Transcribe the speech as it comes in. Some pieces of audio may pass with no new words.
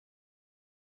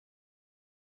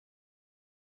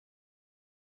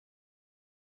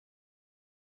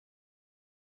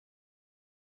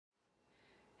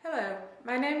Hello,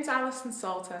 my name's Alison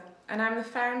Salter and I'm the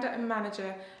founder and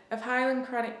manager of Highland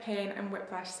Chronic Pain and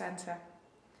Whiplash Centre.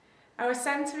 Our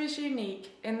centre is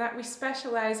unique in that we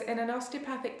specialise in an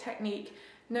osteopathic technique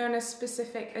known as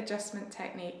specific adjustment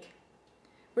technique.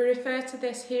 We refer to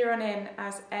this here on in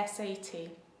as SAT.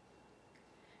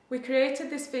 We created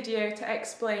this video to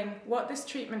explain what this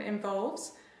treatment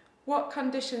involves, what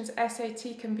conditions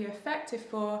SAT can be effective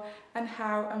for, and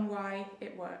how and why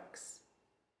it works.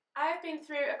 I've been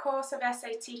through a course of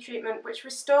SAT treatment which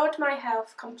restored my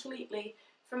health completely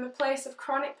from a place of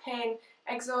chronic pain,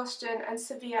 exhaustion and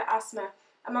severe asthma,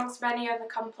 amongst many other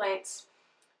complaints.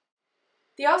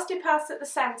 The osteopaths at the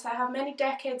centre have many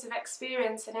decades of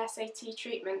experience in SAT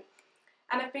treatment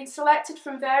and have been selected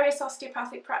from various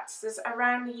osteopathic practices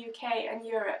around the UK and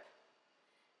Europe.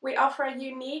 We offer a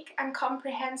unique and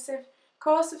comprehensive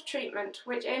course of treatment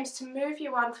which aims to move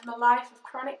you on from a life of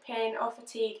chronic pain or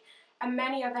fatigue and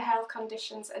many other health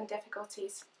conditions and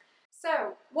difficulties.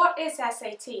 So, what is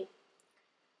SAT?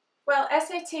 Well,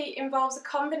 SAT involves a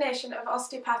combination of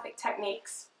osteopathic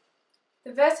techniques.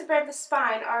 The vertebrae of the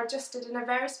spine are adjusted in a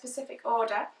very specific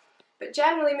order, but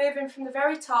generally moving from the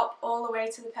very top all the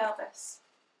way to the pelvis.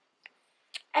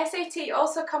 SAT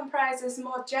also comprises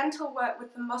more gentle work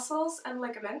with the muscles and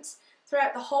ligaments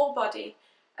throughout the whole body,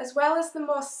 as well as the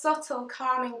more subtle,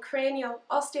 calming cranial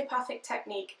osteopathic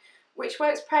technique, which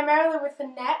works primarily with the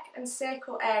neck and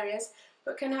sacral areas,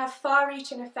 but can have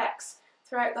far-reaching effects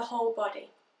throughout the whole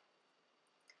body.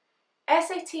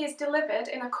 SAT is delivered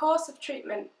in a course of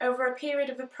treatment over a period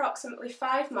of approximately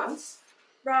 5 months,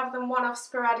 rather than one-off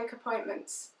sporadic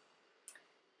appointments.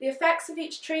 The effects of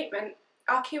each treatment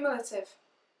are cumulative.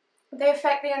 They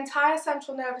affect the entire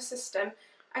central nervous system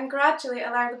and gradually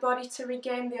allow the body to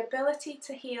regain the ability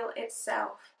to heal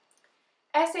itself.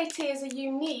 SAT is a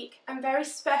unique and very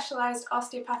specialised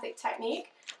osteopathic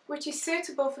technique which is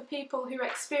suitable for people who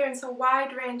experience a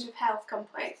wide range of health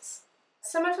complaints.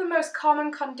 Some of the most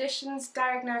common conditions,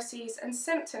 diagnoses and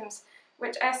symptoms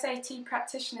which SAT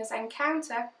practitioners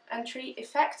encounter and treat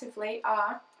effectively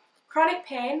are chronic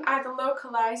pain, either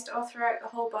localised or throughout the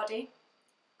whole body,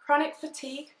 chronic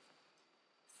fatigue,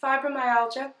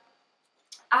 fibromyalgia,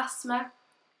 asthma,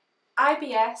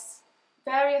 IBS,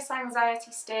 various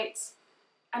anxiety states,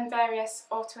 and various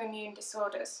autoimmune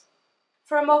disorders.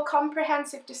 For a more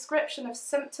comprehensive description of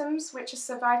symptoms which a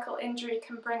cervical injury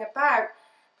can bring about,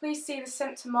 please see the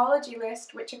symptomology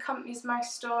list which accompanies my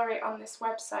story on this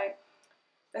website.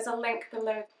 There's a link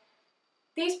below.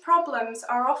 These problems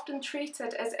are often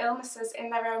treated as illnesses in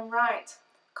their own right,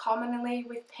 commonly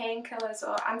with painkillers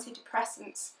or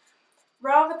antidepressants,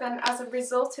 rather than as a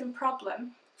resulting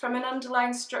problem from an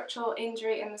underlying structural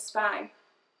injury in the spine.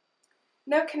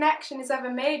 No connection is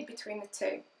ever made between the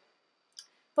two,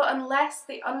 but unless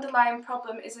the underlying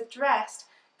problem is addressed,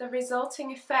 the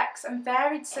resulting effects and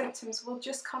varied symptoms will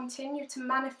just continue to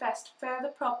manifest further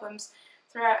problems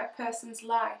throughout a person's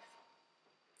life.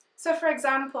 So for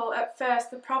example, at first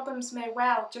the problems may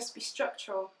well just be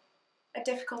structural, a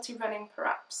difficulty running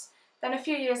perhaps, then a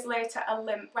few years later a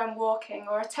limp when walking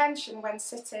or a tension when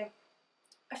sitting.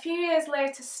 A few years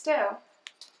later still,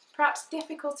 perhaps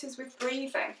difficulties with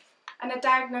breathing and a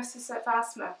diagnosis of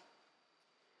asthma.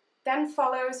 Then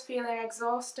follows feeling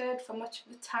exhausted for much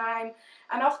of the time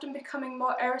and often becoming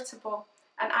more irritable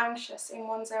and anxious in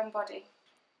one's own body.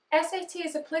 SAT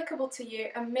is applicable to you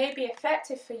and may be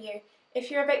effective for you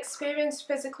if you have experienced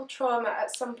physical trauma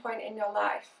at some point in your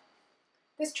life.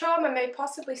 This trauma may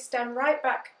possibly stem right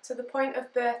back to the point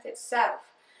of birth itself,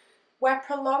 where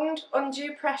prolonged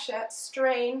undue pressure,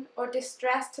 strain or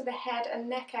distress to the head and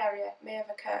neck area may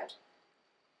have occurred.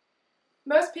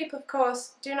 Most people, of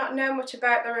course, do not know much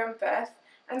about their own birth,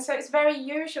 and so it's very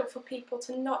usual for people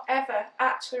to not ever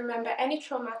actually remember any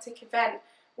traumatic event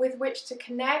with which to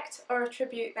connect or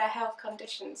attribute their health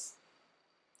conditions.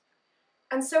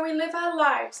 And so we live our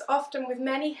lives often with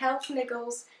many health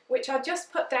niggles which are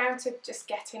just put down to just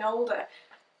getting older.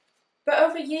 But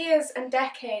over years and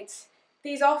decades,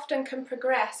 these often can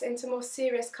progress into more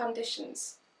serious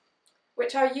conditions,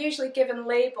 which are usually given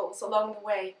labels along the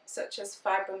way, such as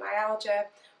fibromyalgia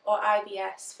or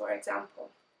IBS, for example.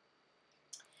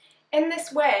 In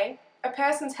this way, a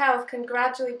person's health can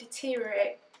gradually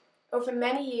deteriorate over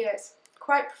many years,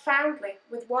 quite profoundly,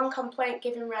 with one complaint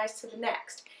giving rise to the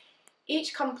next,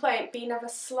 each complaint being of a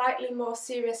slightly more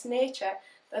serious nature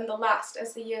than the last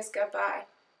as the years go by.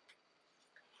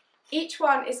 Each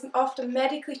one is often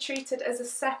medically treated as a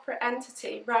separate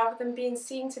entity rather than being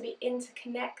seen to be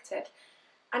interconnected,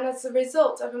 and as a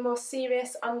result of a more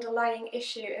serious underlying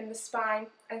issue in the spine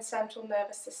and central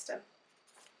nervous system.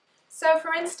 So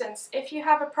for instance, if you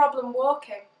have a problem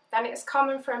walking, then it is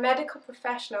common for a medical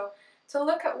professional to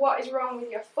look at what is wrong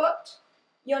with your foot,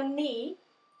 your knee,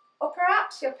 or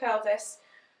perhaps your pelvis,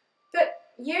 but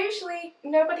usually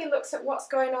nobody looks at what's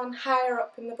going on higher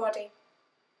up in the body.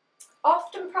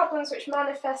 Often problems which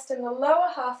manifest in the lower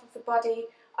half of the body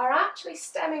are actually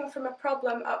stemming from a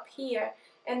problem up here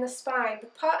in the spine, the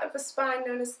part of the spine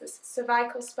known as the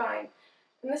cervical spine,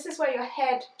 and this is where your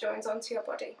head joins onto your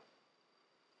body.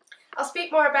 I'll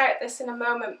speak more about this in a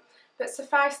moment, but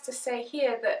suffice to say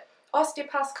here that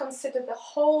osteopaths consider the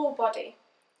whole body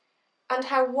and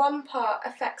how one part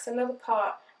affects another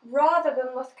part, rather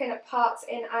than looking at parts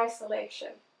in isolation.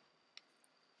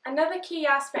 Another key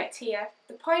aspect here,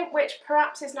 the point which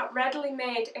perhaps is not readily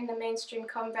made in the mainstream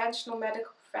conventional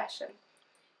medical profession,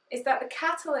 is that the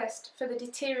catalyst for the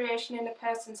deterioration in a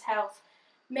person's health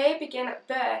may begin at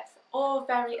birth or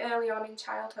very early on in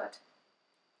childhood.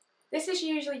 This is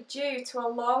usually due to a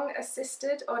long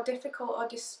assisted or difficult or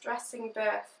distressing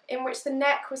birth, in which the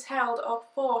neck was held or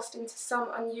forced into some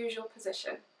unusual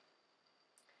position.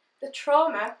 The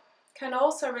trauma can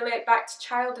also relate back to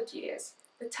childhood years,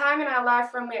 the time in our life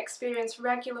when we experience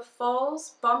regular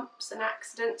falls, bumps and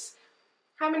accidents.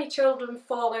 How many children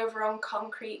fall over on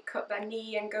concrete, cut their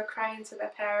knee and go crying to their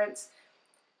parents?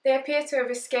 They appear to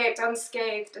have escaped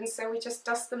unscathed, and so we just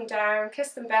dust them down,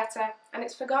 kiss them better, and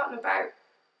it's forgotten about.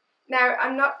 Now,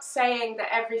 I'm not saying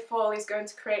that every fall is going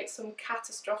to create some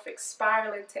catastrophic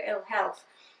spiral into ill health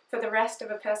for the rest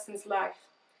of a person's life.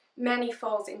 Many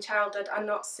falls in childhood are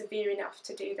not severe enough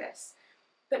to do this.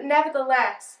 But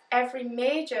nevertheless, every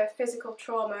major physical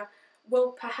trauma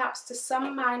will perhaps to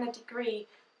some minor degree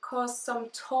cause some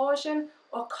torsion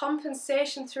or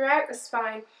compensation throughout the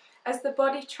spine as the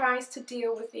body tries to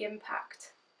deal with the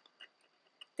impact.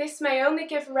 This may only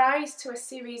give rise to a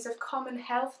series of common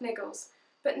health niggles,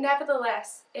 but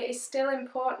nevertheless, it is still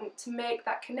important to make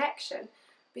that connection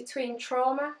between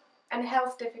trauma and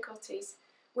health difficulties,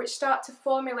 which start to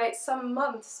formulate some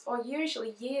months or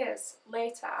usually years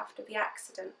later after the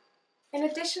accident. In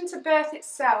addition to birth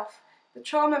itself, the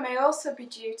trauma may also be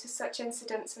due to such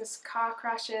incidents as car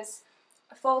crashes,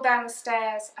 a fall down the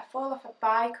stairs, a fall off a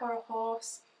bike or a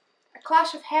horse, a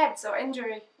clash of heads or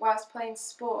injury whilst playing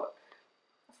sport,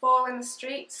 a fall in the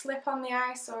street, slip on the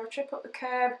ice or a trip up the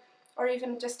curb, or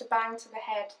even just a bang to the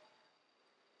head.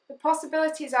 The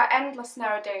possibilities are endless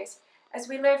nowadays, as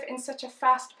we live in such a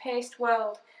fast-paced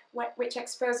world which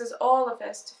exposes all of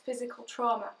us to physical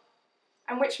trauma,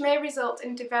 and which may result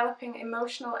in developing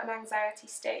emotional and anxiety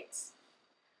states.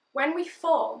 When we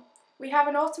fall, we have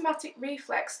an automatic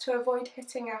reflex to avoid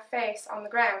hitting our face on the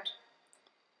ground.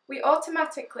 We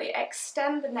automatically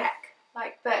extend the neck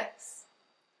like this,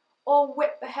 or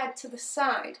whip the head to the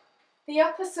side. The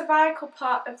upper cervical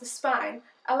part of the spine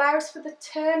allows for the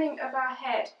turning of our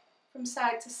head from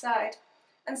side to side,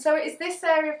 and so it is this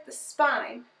area of the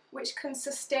spine which can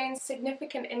sustain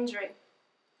significant injury.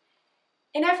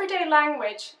 In everyday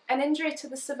language, an injury to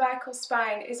the cervical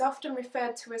spine is often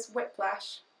referred to as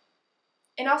whiplash.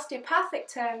 In osteopathic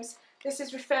terms, this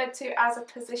is referred to as a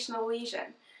positional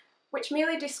lesion, which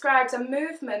merely describes a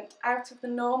movement out of the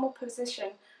normal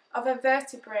position of a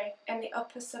vertebrae in the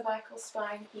upper cervical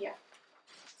spine here.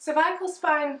 Cervical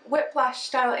spine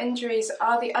whiplash-style injuries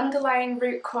are the underlying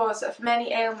root cause of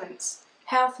many ailments,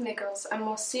 health niggles and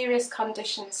more serious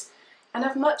conditions, and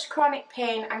of much chronic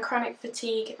pain and chronic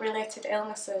fatigue-related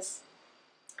illnesses.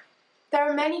 There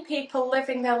are many people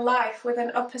living their life with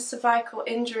an upper cervical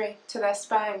injury to their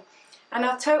spine, and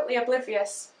are totally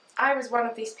oblivious. I was one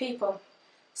of these people.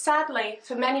 Sadly,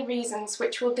 for many reasons,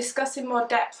 which we'll discuss in more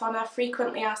depth on our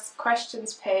frequently asked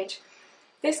questions page,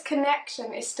 this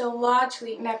connection is still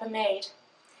largely never made,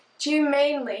 due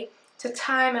mainly to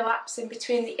time elapsing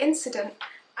between the incident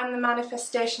and the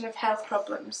manifestation of health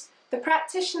problems. The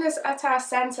practitioners at our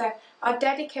centre are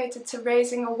dedicated to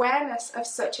raising awareness of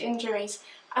such injuries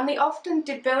and the often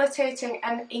debilitating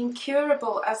and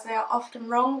incurable, as they are often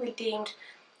wrongly deemed,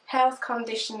 health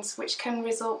conditions which can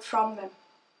result from them.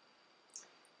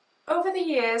 Over the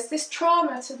years, this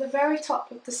trauma to the very top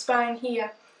of the spine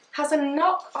here has a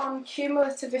knock-on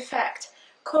cumulative effect,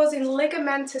 causing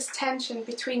ligamentous tension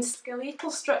between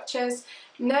skeletal structures,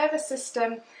 nervous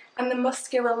system, and the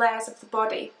muscular layers of the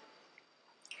body.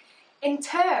 In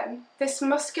turn, this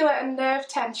muscular and nerve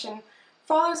tension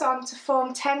follows on to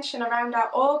form tension around our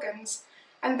organs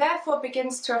and therefore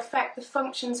begins to affect the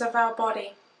functions of our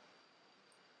body.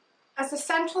 As the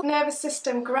central nervous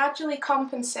system gradually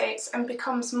compensates and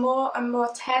becomes more and more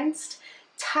tensed,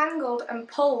 tangled and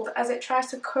pulled as it tries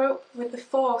to cope with the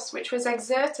force which was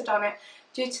exerted on it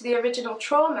due to the original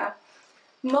trauma,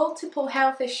 multiple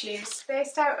health issues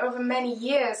spaced out over many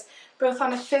years, both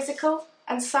on a physical,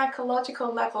 and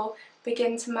psychological level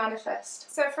begin to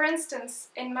manifest. So for instance,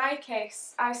 in my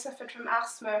case, I suffered from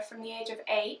asthma from the age of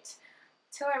 8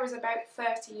 till I was about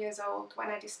 30 years old when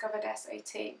I discovered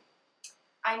SAT.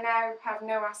 I now have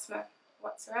no asthma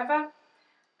whatsoever,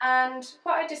 and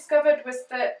what I discovered was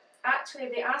that actually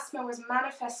the asthma was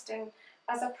manifesting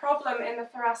as a problem in the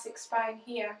thoracic spine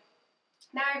here.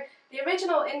 Now, the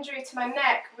original injury to my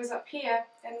neck was up here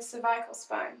in the cervical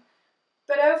spine,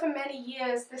 but over many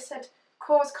years this had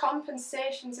caused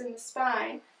compensations in the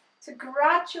spine to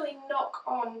gradually knock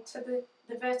on to the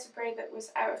vertebrae that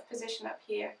was out of position up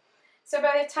here. So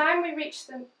by the time we reach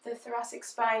the thoracic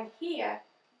spine here,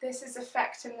 this is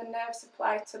affecting the nerve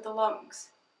supply to the lungs.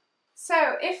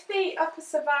 So if the upper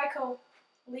cervical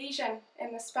lesion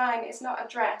in the spine is not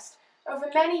addressed, over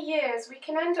many years we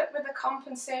can end up with a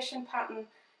compensation pattern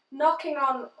knocking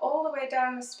on all the way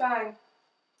down the spine,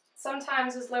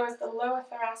 sometimes as low as the lower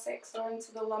thoracics or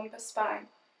into the lumbar spine.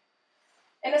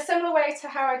 In a similar way to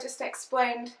how I just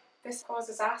explained this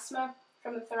causes asthma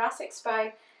from the thoracic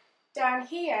spine, down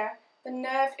here,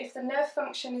 if the nerve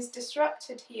function is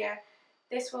disrupted here,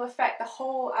 this will affect the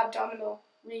whole abdominal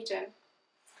region.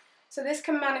 So this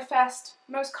can manifest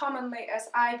most commonly as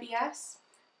IBS,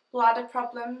 bladder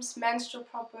problems, menstrual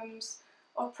problems,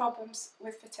 or problems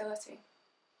with fertility.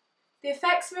 The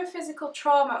effects of a physical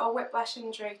trauma or whiplash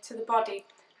injury to the body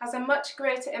has a much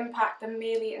greater impact than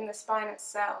merely in the spine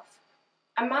itself,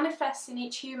 and manifests in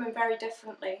each human very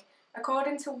differently,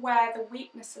 according to where the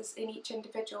weaknesses in each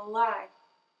individual lie.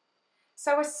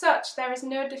 So as such, there is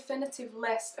no definitive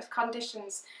list of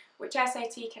conditions which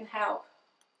SAT can help.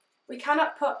 We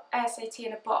cannot put SAT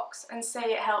in a box and say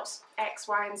it helps X,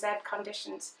 Y and Z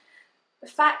conditions. The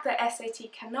fact that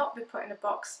SAT cannot be put in a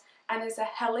box and is a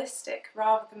holistic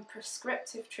rather than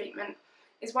prescriptive treatment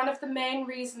is one of the main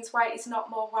reasons why it is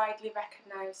not more widely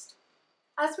recognised.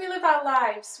 As we live our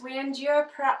lives, we endure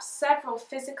perhaps several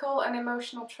physical and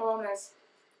emotional traumas,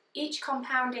 each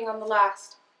compounding on the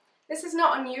last. This is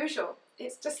not unusual,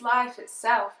 it's just life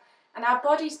itself, and our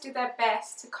bodies do their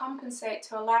best to compensate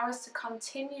to allow us to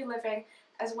continue living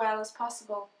as well as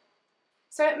possible.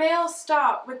 So it may all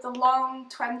start with the long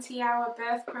 20-hour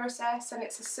birth process and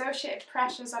its associated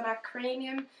pressures on our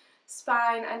cranium,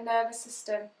 spine and nervous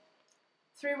system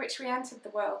through which we entered the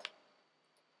world.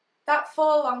 That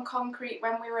fall on concrete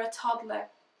when we were a toddler,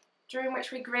 during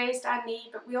which we grazed our knee,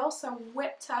 but we also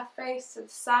whipped our face to the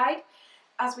side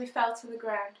as we fell to the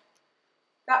ground.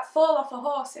 That fall off a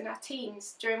horse in our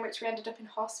teens, during which we ended up in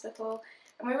hospital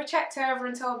and we were checked over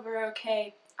and told we were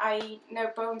okay, i.e. no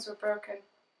bones were broken.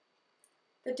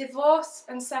 The divorce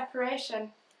and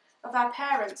separation of our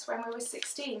parents when we were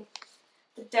 16,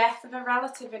 the death of a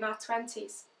relative in our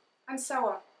 20s, and so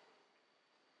on.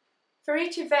 For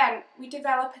each event, we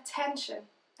develop a tension,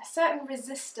 a certain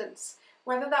resistance,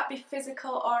 whether that be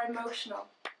physical or emotional.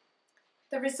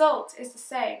 The result is the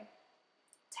same: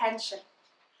 tension.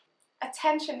 A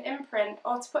tension imprint,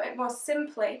 or to put it more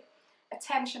simply, a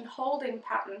tension holding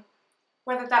pattern,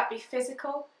 whether that be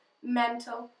physical,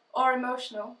 mental, or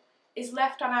emotional, is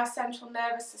left on our central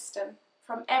nervous system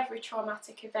from every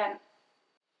traumatic event.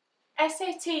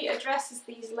 SAT addresses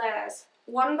these layers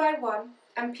one by one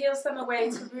and peels them away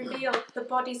to reveal the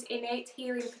body's innate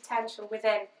healing potential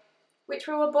within, which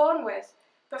we were born with,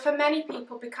 but for many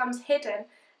people becomes hidden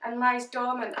and lies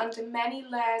dormant under many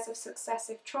layers of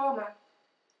successive trauma.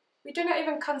 We do not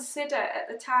even consider at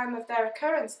the time of their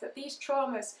occurrence that these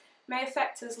traumas may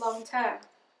affect us long term.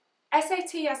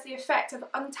 SAT has the effect of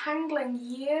untangling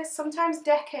years, sometimes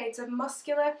decades of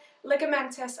muscular,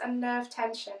 ligamentous and nerve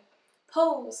tension,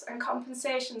 pulls and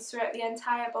compensations throughout the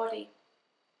entire body.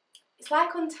 It's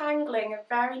like untangling a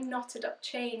very knotted up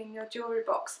chain in your jewellery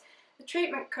box. The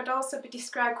treatment could also be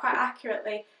described quite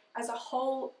accurately as a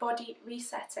whole body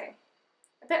resetting,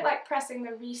 a bit like pressing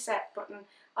the reset button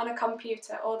on a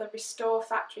computer or the restore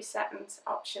factory settings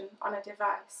option on a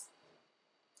device.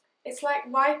 It's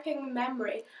like wiping the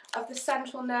memory of the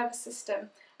central nervous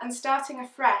system and starting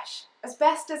afresh, as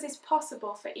best as is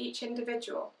possible for each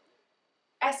individual.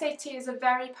 SAT is a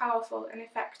very powerful and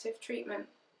effective treatment.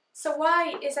 So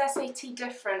why is SAT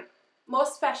different, more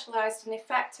specialised and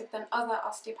effective than other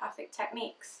osteopathic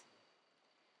techniques?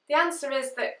 The answer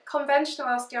is that conventional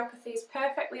osteopathy is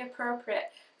perfectly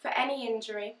appropriate for any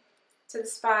injury to the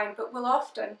spine, but will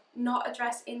often not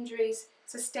address injuries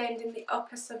sustained in the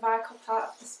upper cervical part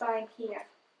of the spine here.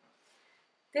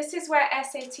 This is where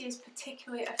SAT is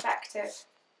particularly effective.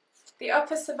 The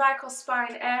upper cervical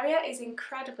spine area is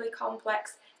incredibly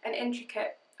complex and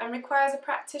intricate and requires a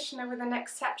practitioner with an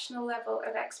exceptional level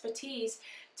of expertise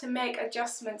to make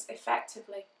adjustments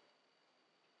effectively.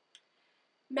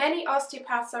 Many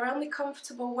osteopaths are only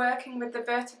comfortable working with the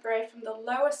vertebrae from the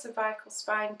lower cervical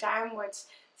spine downwards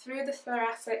through the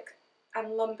thoracic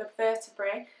and lumbar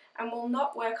vertebrae and will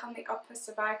not work on the upper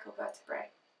cervical vertebrae.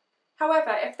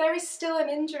 However, if there is still an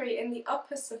injury in the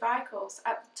upper cervicals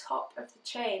at the top of the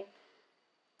chain,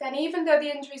 then even though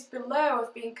the injuries below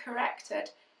have been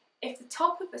corrected, if the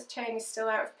top of the chain is still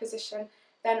out of position,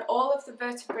 then all of the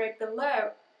vertebrae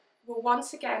below will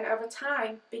once again over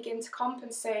time begin to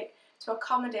compensate to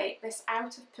accommodate this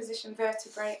out of position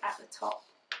vertebrae at the top.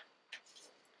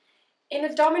 In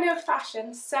a domino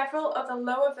fashion, several of the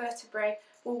lower vertebrae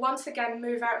will once again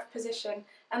move out of position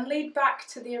and lead back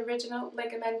to the original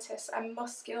ligamentous and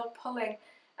muscular pulling,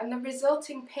 and the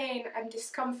resulting pain and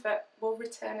discomfort will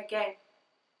return again.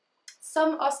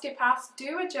 Some osteopaths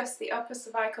do adjust the upper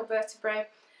cervical vertebrae,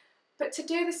 but to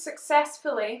do this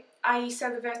successfully, i.e. so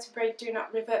the vertebrae do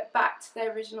not revert back to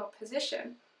their original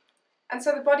position, and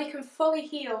so the body can fully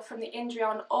heal from the injury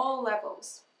on all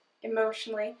levels,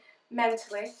 emotionally,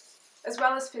 mentally, as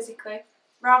well as physically,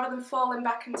 rather than falling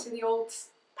back into the old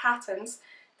patterns,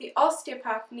 the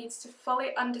osteopath needs to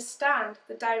fully understand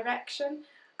the direction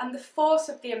and the force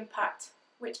of the impact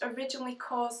which originally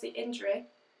caused the injury,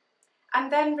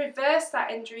 and then reverse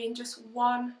that injury in just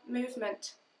one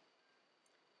movement.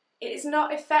 It is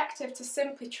not effective to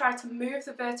simply try to move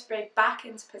the vertebrae back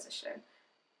into position,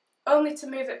 only to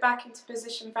move it back into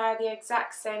position via the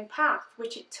exact same path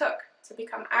which it took to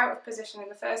become out of position in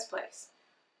the first place.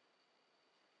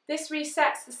 This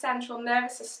resets the central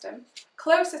nervous system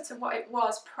closer to what it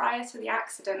was prior to the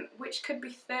accident, which could be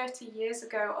 30 years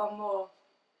ago or more.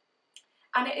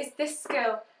 And it is this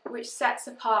skill which sets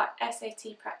apart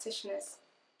SAT practitioners.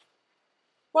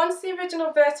 Once the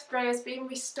original vertebrae has been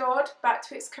restored back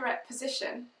to its correct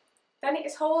position, then it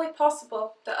is wholly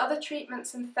possible that other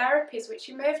treatments and therapies which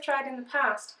you may have tried in the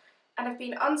past and have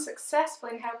been unsuccessful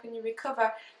in helping you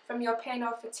recover from your pain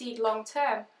or fatigue long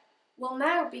term will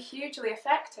now be hugely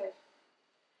effective.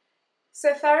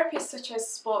 So therapies such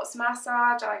as sports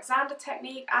massage, Alexander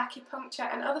technique,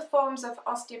 acupuncture and other forms of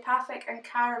osteopathic and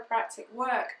chiropractic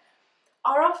work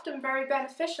are often very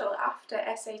beneficial after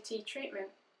SAT treatment.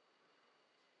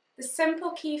 The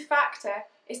simple key factor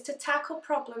is to tackle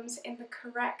problems in the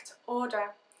correct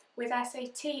order, with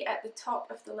SAT at the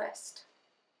top of the list.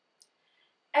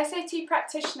 SAT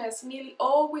practitioners nearly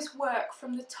always work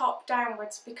from the top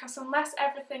downwards because unless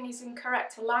everything is in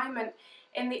correct alignment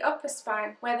in the upper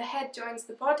spine where the head joins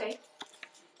the body,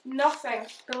 nothing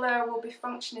below will be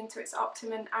functioning to its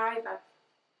optimum either.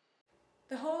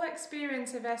 The whole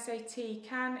experience of SAT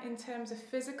can, in terms of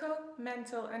physical,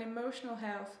 mental and emotional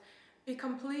health, be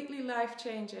completely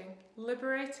life-changing,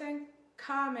 liberating,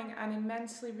 calming and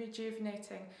immensely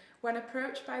rejuvenating when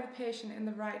approached by the patient in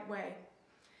the right way.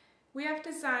 We have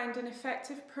designed an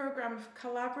effective programme of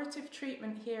collaborative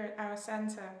treatment here at our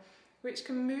centre, which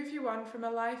can move you on from a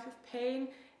life of pain,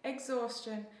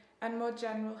 exhaustion and more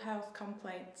general health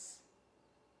complaints.